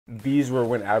these were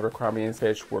when Abercrombie and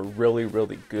Fitch were really,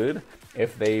 really good.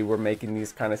 If they were making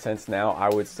these kind of scents now, I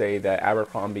would say that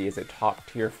Abercrombie is a top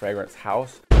tier fragrance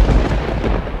house.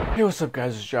 Hey, what's up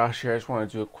guys, it's Josh here. I just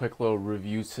want to do a quick little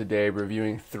review today,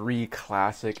 reviewing 3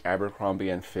 classic Abercrombie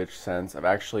and Fitch scents. I've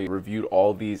actually reviewed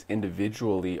all these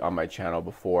individually on my channel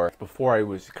before I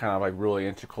was kind of like really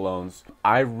into colognes.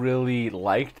 I really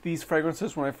liked these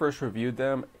fragrances when I first reviewed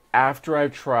them. After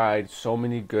I've tried so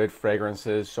many good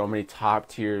fragrances, so many top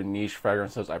tier niche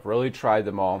fragrances, I've really tried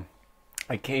them all.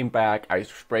 I came back, I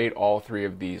sprayed all 3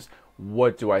 of these.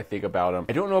 What do I think about them?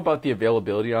 I don't know about the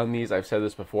availability on these. I've said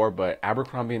this before, but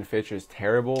Abercrombie and Fitch is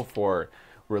terrible for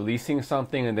releasing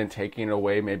something and then taking it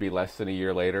away maybe less than a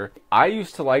year later. I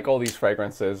used to like all these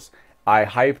fragrances. I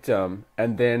hyped them,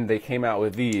 and then they came out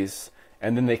with these,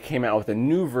 and then they came out with a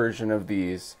new version of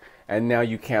these, and now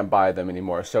you can't buy them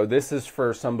anymore. So this is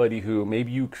for somebody who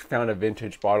maybe you found a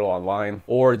vintage bottle online,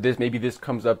 or maybe this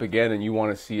comes up again and you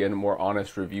want to see a more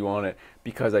honest review on it,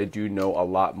 because I do know a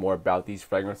lot more about these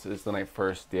fragrances than I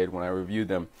first did when I reviewed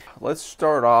them. Let's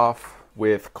start off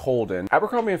with Colden.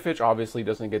 Abercrombie & Fitch obviously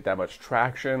doesn't get that much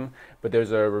traction, but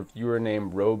there's a reviewer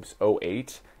named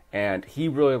Robes08, and he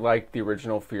really liked the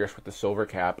original Fierce with the silver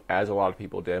cap, as a lot of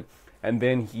people did. And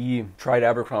then he tried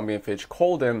Abercrombie & Fitch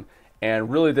Colden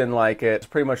and really didn't like it. It's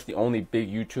pretty much the only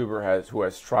big YouTuber who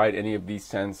has tried any of these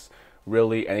scents,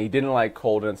 really, and he didn't like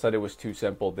Colden, said it was too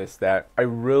simple, this, that. I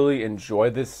really enjoy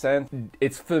this scent.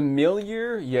 It's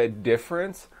familiar, yet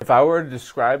different. If I were to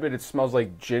describe it, it smells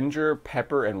like ginger,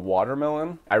 pepper, and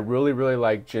watermelon. I really, really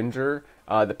like ginger.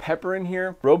 The pepper in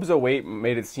here, Robes08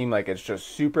 made it seem like it's just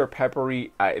super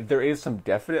peppery. There is some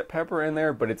definite pepper in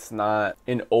there, but it's not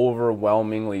an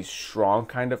overwhelmingly strong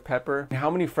kind of pepper. How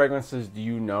many fragrances do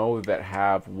you know that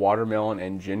have watermelon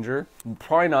and ginger?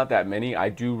 Probably not that many. I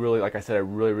do really, like I said, I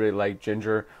really, really like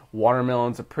ginger.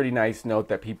 Watermelon's a pretty nice note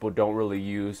that people don't really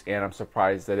use, and I'm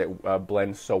surprised that it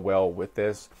blends so well with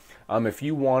this. If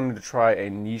you wanted to try a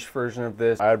niche version of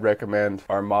this, I'd recommend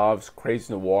Armav's Craze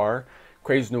Noir.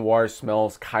 Craze Noir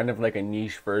smells kind of like a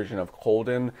niche version of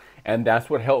Colden, and that's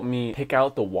what helped me pick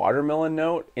out the watermelon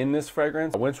note in this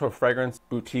fragrance. I went to a fragrance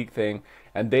boutique thing,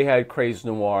 and they had Craze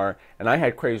Noir, and I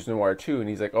had Craze Noir too, and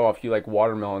he's like, oh, if you like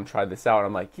watermelon, try this out.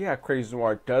 I'm like, yeah, Craze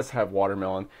Noir does have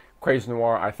watermelon. Craze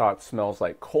Noir I thought smells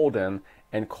like Colden,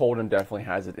 and Colden definitely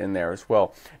has it in there as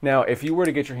well. Now, if you were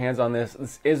to get your hands on this,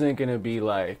 this isn't going to be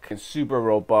like super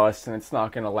robust, and it's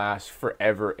not going to last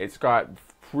forever. It's got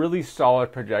really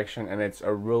solid projection, and it's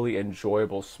a really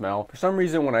enjoyable smell. For some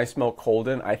reason, when I smell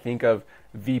Colden, I think of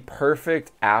the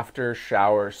perfect after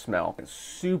shower smell. It's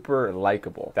super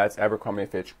likable. That's Abercrombie &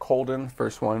 Fitch Colden,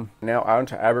 first one. Now on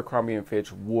to Abercrombie &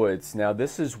 Fitch Woods. Now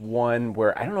this is one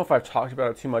where I don't know if I've talked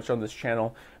about it too much on this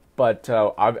channel, but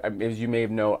as you may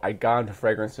have known, I got into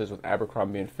fragrances with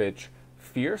Abercrombie & Fitch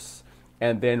Fierce,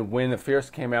 and then when the Fierce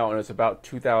came out, and it was about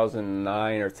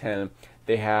 2009 or 10,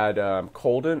 they had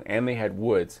Colden and they had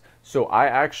Woods. So I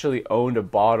actually owned a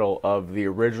bottle of the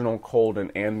original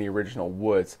Colden and the original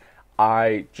Woods.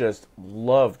 I just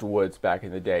loved Woods back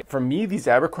in the day. For me, these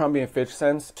Abercrombie & Fitch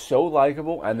scents, so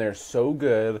likable, and they're so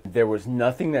good. There was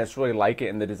nothing that's really like it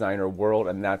in the designer world,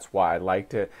 and that's why I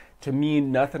liked it. To me,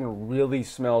 nothing really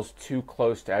smells too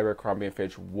close to Abercrombie &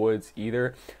 Fitch Woods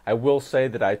either. I will say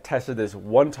that I tested this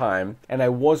one time, and I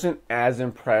wasn't as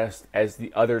impressed as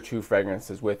the other 2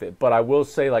 fragrances with it. But I will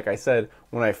say, like I said,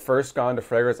 when I first got into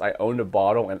fragrance, I owned a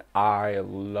bottle, and I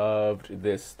loved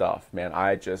this stuff, man.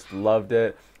 I just loved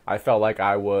it. I felt like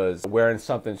I was wearing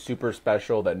something super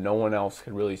special that no one else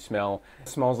could really smell. It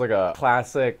smells like a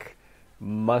classic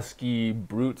musky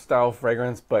Brut style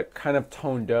fragrance, but kind of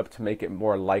toned up to make it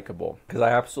more likable, because I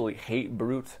absolutely hate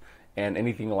Brut and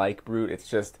anything like Brut. It's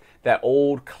just that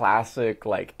old classic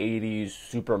like 80s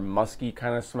super musky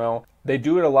kind of smell. They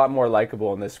do it a lot more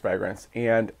likable in this fragrance,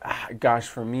 and gosh,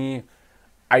 for me,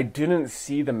 I didn't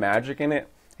see the magic in it.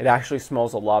 It actually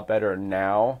smells a lot better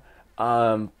now.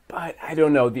 But I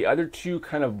don't know, the other 2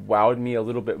 kind of wowed me a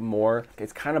little bit more.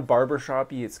 It's kind of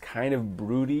barbershoppy, it's kind of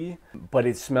broody, but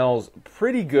it smells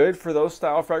pretty good for those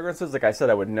style fragrances. Like I said,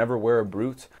 I would never wear a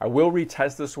Brut. I will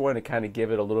retest this one to kind of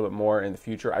give it a little bit more in the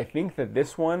future. I think that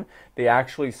this one, they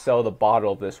actually sell the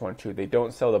bottle of this one too. They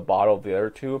don't sell the bottle of the other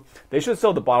 2. They should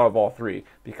sell the bottle of all 3,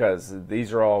 because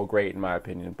these are all great in my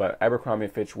opinion. But Abercrombie &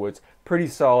 Fitch Woods, pretty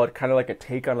solid, kind of like a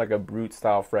take on like a Brut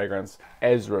style fragrance.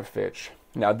 Ezra Fitch.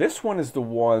 Now this one is the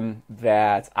one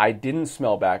that I didn't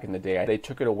smell back in the day. They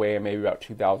took it away in maybe about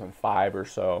 2005 or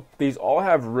so. These all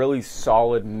have really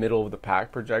solid middle of the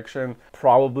pack projection,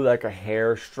 probably like a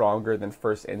hair stronger than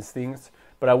First Instincts,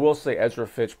 but I will say Ezra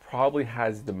Fitch probably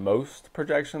has the most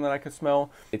projection that I could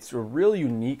smell. It's a really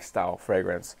unique style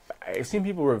fragrance. I've seen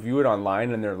people review it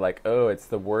online and they're like, oh, it's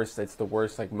the worst,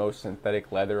 like most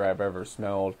synthetic leather I've ever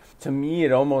smelled. To me,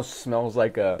 it almost smells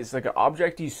like it's like an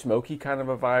objecty, smoky kind of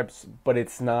a vibe, but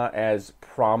it's not as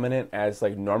prominent as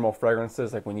like normal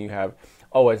fragrances, like when you have,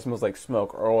 oh, it smells like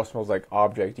smoke, or oh, it smells like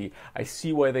objecty. I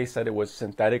see why they said it was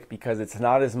synthetic, because it's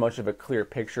not as much of a clear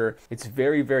picture. It's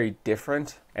very, very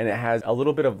different, and it has a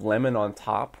little bit of lemon on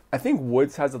top. I think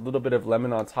Woods has a little bit of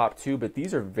lemon on top too, but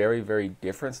these are very, very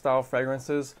different style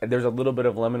fragrances. There's a little bit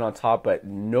of lemon on top, but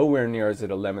nowhere near is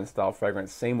it a lemon style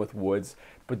fragrance. Same with Woods,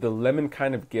 but the lemon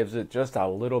kind of gives it just a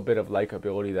little bit of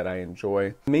likability that I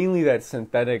enjoy. Mainly that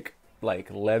synthetic,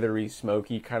 like leathery,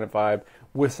 smoky kind of vibe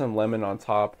with some lemon on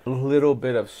top, a little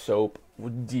bit of soap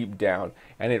deep down.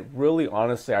 And it really,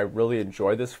 honestly, I really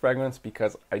enjoy this fragrance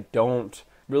because I don't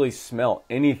really smell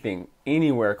anything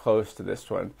anywhere close to this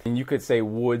one. And you could say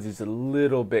Woods is a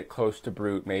little bit close to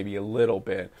Brut, maybe a little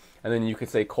bit. And then you could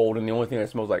say Colden. The only thing that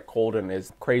smells like Colden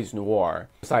is Craze Noir.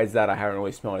 Besides that, I haven't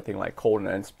really smelled anything like Colden,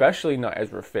 and especially not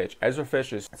Ezra Fitch. Ezra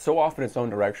Fitch is so off in its own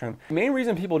direction. The main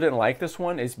reason people didn't like this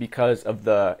one is because of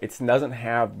it doesn't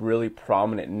have really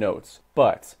prominent notes,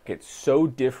 but it's so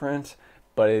different,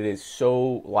 but it is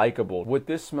so likable. What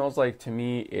this smells like to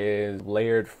me is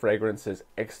Layered Fragrances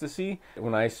Ecstasy.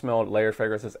 When I smelled Layered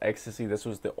Fragrances Ecstasy, this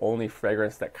was the only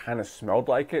fragrance that kind of smelled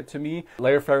like it to me.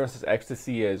 Layered Fragrances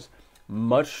Ecstasy is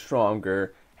much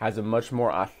stronger, has a much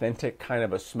more authentic kind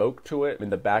of a smoke to it in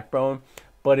the backbone,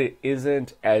 but it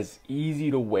isn't as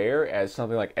easy to wear as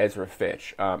something like Ezra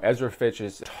Fitch. Ezra Fitch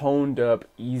is a toned up,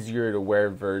 easier to wear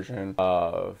version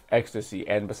of Ecstasy,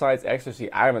 and besides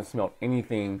Ecstasy, I haven't smelled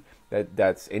anything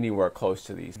that's anywhere close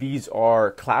to these. These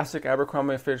are classic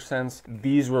Abercrombie & Fitch scents.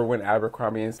 These were when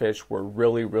Abercrombie & Fitch were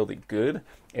really, really good.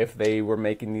 If they were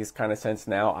making these kind of scents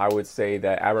now, I would say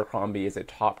that Abercrombie is a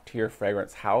top tier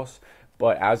fragrance house.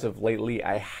 But as of lately,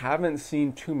 I haven't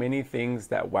seen too many things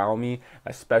that wow me,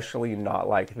 especially not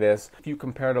like this. If you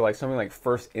compare to like something like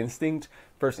First Instinct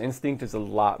is a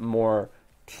lot more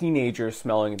teenager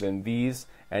smelling than these.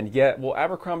 And yet, well,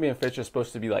 Abercrombie & Fitch is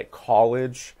supposed to be like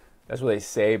college. That's what they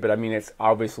say, but I mean, it's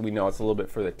obviously, we know it's a little bit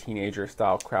for the teenager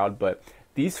style crowd, but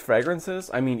these fragrances,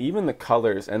 I mean, even the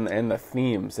colors and the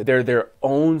themes, they're their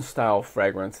own style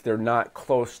fragrance. They're not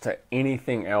close to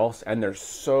anything else, and they're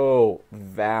so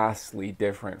vastly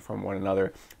different from one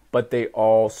another, but they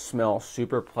all smell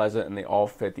super pleasant and they all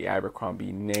fit the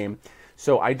Abercrombie name.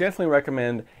 So I definitely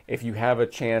recommend, if you have a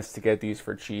chance to get these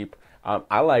for cheap.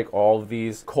 I like all of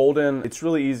these. Colden, it's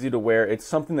really easy to wear. It's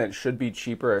something that should be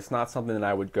cheaper. It's not something that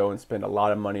I would go and spend a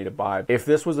lot of money to buy. If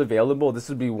this was available, this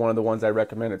would be one of the ones I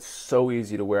recommend. It's so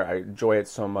easy to wear. I enjoy it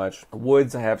so much.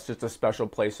 Woods, I have just a special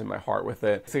place in my heart with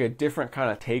it. It's like a different kind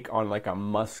of take on like a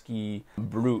musky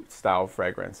Brut style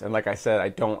fragrance. And like I said, I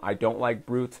don't like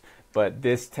Brut, but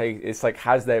this it's like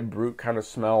has that Brut kind of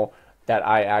smell that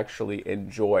I actually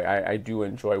enjoy. I do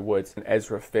enjoy Woods and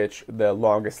Ezra Fitch, the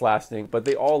longest lasting, but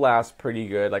they all last pretty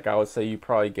good. Like I would say you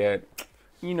probably get,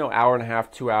 you know, hour and a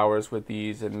half, 2 hours with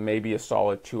these, and maybe a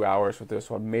solid 2 hours with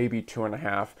this one, maybe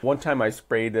 2.5. One time I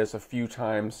sprayed this a few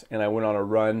times and I went on a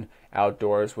run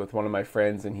outdoors with one of my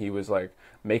friends, and he was like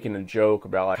making a joke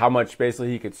about like how much basically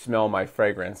he could smell my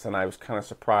fragrance, and I was kind of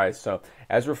surprised. So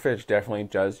Ezra Fitch definitely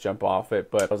does jump off it,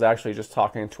 but I was actually just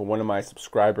talking to one of my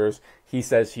subscribers. He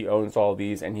says he owns all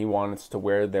these and he wants to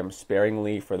wear them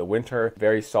sparingly for the winter.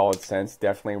 Very solid scents.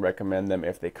 Definitely recommend them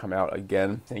if they come out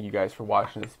again. Thank you guys for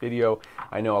watching this video.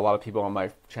 I know a lot of people on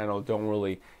my channel don't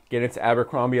really get into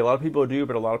Abercrombie. A lot of people do,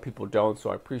 but a lot of people don't,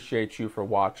 so I appreciate you for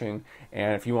watching.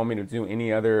 And if you want me to do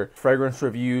any other fragrance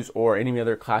reviews or any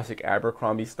other classic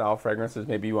Abercrombie style fragrances,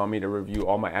 maybe you want me to review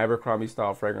all my Abercrombie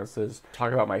style fragrances,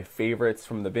 talk about my favorites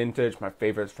from the vintage, my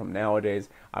favorites from nowadays,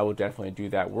 I will definitely do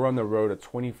that. We're on the road to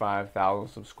 25,000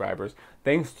 subscribers.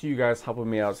 Thanks to you guys helping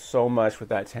me out so much with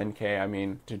that 10K. I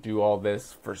mean, to do all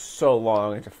this for so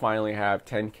long and to finally have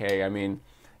 10K, I mean,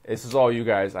 this is all you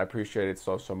guys. I appreciate it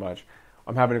so, so much.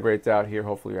 I'm having a great day out here.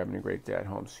 Hopefully you're having a great day at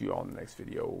home. See you all in the next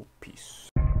video. Peace.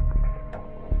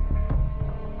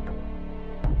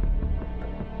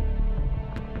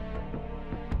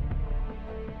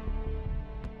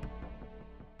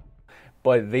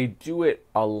 But they do it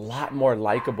a lot more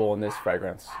likable in this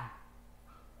fragrance.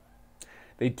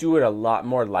 They do it a lot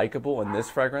more likable in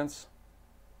this fragrance.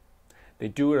 They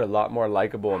do it a lot more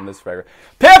likable in this fragrance.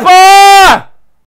 Pippa!